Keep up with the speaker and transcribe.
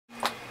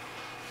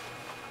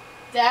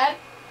Dad?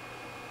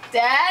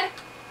 Dad?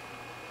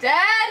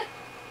 Dad?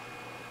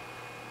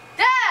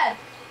 Dad!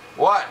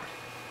 What?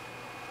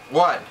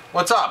 What?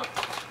 What's up?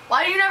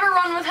 Why do you never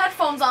run with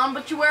headphones on,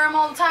 but you wear them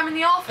all the time in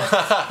the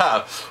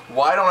office?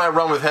 Why don't I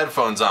run with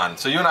headphones on?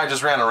 So you and I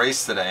just ran a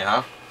race today,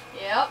 huh?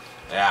 Yep.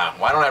 Yeah,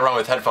 why don't I run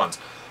with headphones?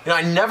 You know,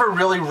 I never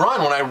really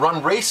run when I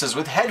run races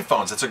with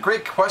headphones. It's a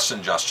great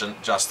question,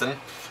 Justin.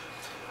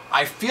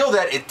 I feel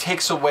that it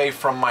takes away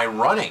from my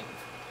running.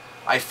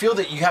 I feel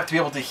that you have to be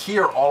able to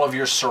hear all of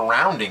your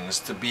surroundings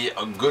to be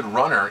a good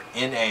runner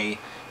in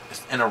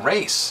a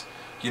race.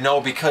 You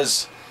know,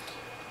 because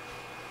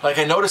like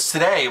I noticed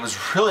today, it was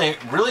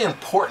really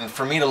important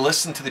for me to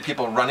listen to the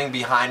people running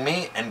behind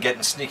me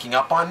and sneaking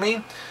up on me.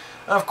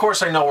 And of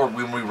course, I know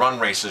when we run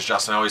races,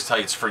 Justin, I always tell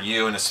you it's for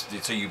you, and it's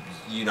so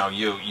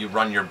you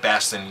run your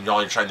best, and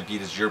all you're trying to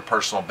beat is your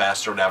personal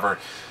best or whatever.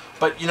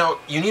 But you know,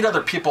 you need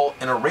other people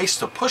in a race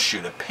to push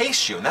you, to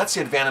pace you, and that's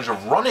the advantage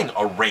of running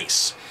a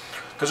race.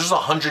 Because there's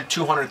 100,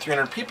 200,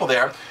 300 people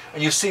there,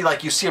 and you see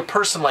a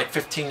person like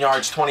 15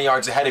 yards, 20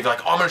 yards ahead of you,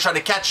 like, oh, I'm going to try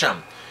to catch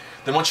him.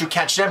 Then once you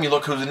catch them, you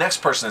look who the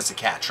next person is to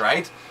catch,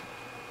 right?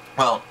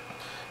 Well,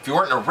 if you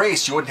weren't in a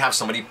race, you wouldn't have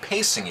somebody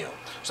pacing you.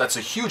 So that's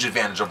a huge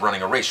advantage of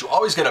running a race. You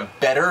always get a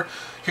better,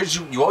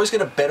 you always get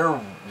a better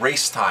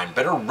race time,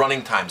 better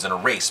running times in a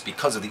race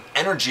because of the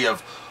energy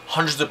of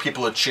hundreds of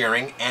people are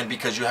cheering and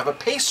because you have a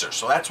pacer.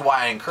 So that's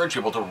why I encourage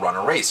people to run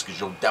a race,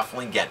 because you'll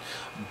definitely get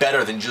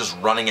better than just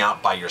running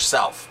out by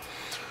yourself.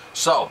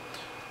 So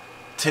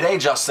today,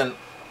 Justin,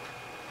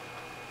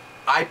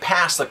 I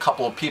passed a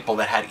couple of people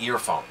that had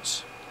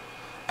earphones,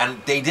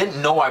 and they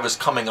didn't know I was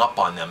coming up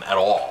on them at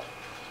all.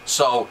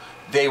 So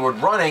they were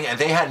running, and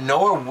they had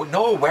no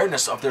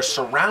awareness of their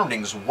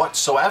surroundings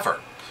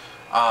whatsoever.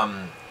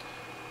 And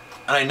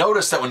I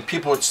noticed that when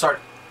people would start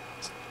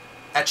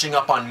etching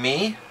up on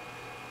me,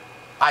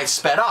 I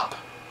sped up.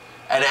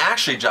 And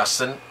actually,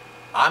 Justin,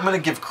 I'm going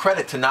to give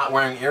credit to not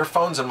wearing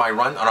earphones in my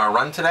run, on our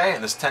run today,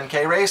 in this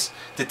 10K race,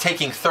 to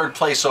taking 3rd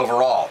place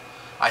overall.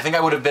 I think I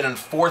would have been in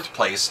 4th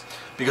place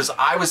because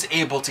I was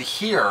able to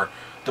hear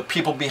the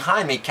people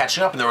behind me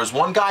catching up. And there was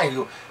one guy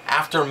who,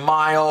 after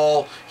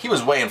mile, he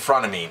was way in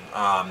front of me.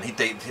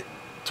 They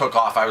took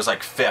off. I was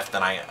like 5th,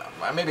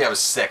 and maybe I was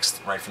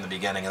 6th right from the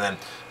beginning, and then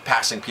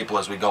passing people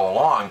as we go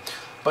along.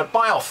 But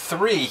mile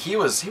 3, he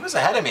was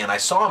ahead of me, and I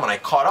saw him, and I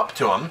caught up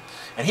to him,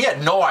 and he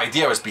had no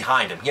idea I was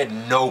behind him. He had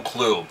no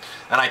clue.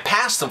 And I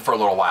passed him for a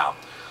little while.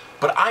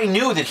 But I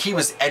knew that he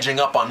was edging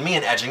up on me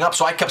and edging up,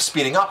 so I kept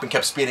speeding up and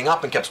kept speeding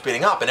up and kept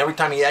speeding up. And every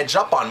time he edged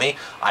up on me,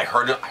 I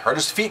heard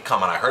his feet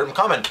coming. I heard him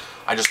coming.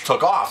 I just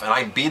took off, and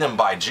I beat him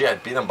by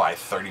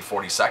 30,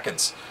 40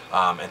 seconds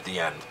at the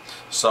end.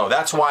 So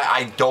that's why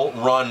I don't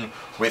run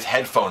with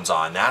headphones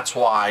on. That's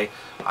why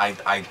I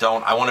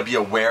want to be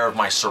aware of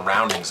my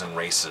surroundings in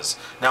races.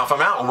 Now, if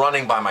I'm out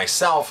running by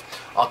myself,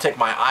 I'll take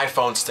my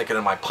iPhone, stick it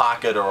in my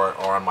pocket or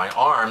on my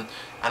arm,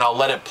 and I'll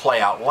let it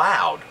play out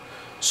loud,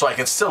 so I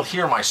can still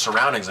hear my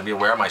surroundings and be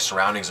aware of my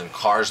surroundings and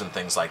cars and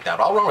things like that.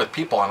 But I'll run with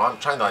people, and I'm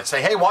trying to like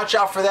say, hey, watch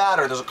out for that,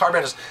 or there's a car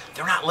behind us.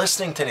 They're not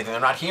listening to anything.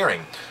 They're not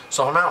hearing.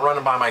 So if I'm out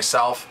running by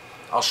myself,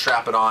 I'll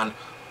strap it on,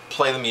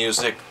 play the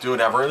music, do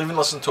whatever, and even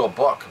listen to a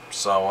book.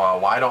 So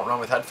why don't run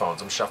with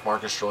headphones? I'm Chef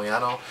Marcus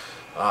Giuliano.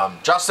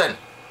 Justin,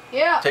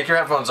 Yeah. take your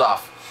headphones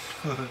off.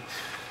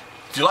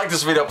 If you like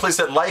this video, please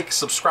hit like,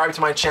 subscribe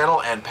to my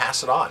channel, and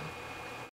pass it on.